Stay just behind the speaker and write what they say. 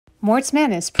Mort's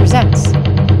Mayonnaise presents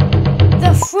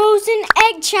the Frozen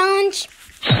Egg Challenge.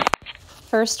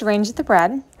 First, arrange the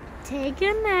bread. Take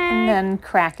a minute. And then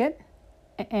crack it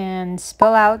and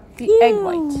spill out the egg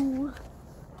white.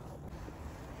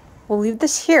 We'll leave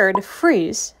this here to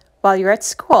freeze while you're at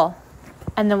school,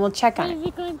 and then we'll check on it. What is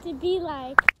it going to be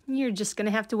like? You're just going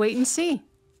to have to wait and see.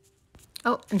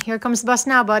 Oh, and here comes the bus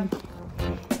now, bud.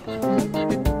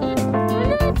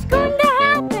 What's going to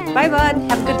happen? Bye, bud.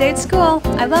 Have a good day at school.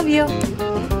 I love you.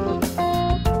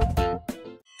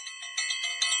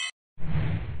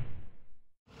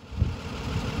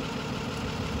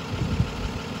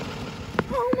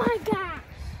 Oh my gosh.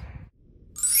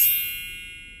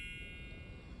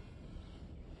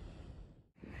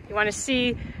 You want to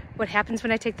see what happens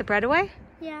when I take the bread away?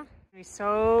 Yeah. It'll be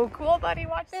so cool, buddy.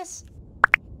 Watch this.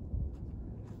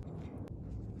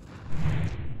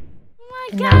 Oh my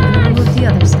And now I'm going to move the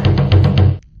other side.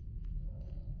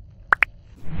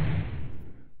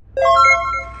 The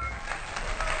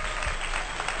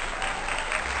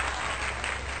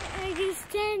egg is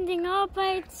standing all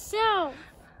by itself.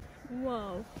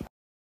 Whoa.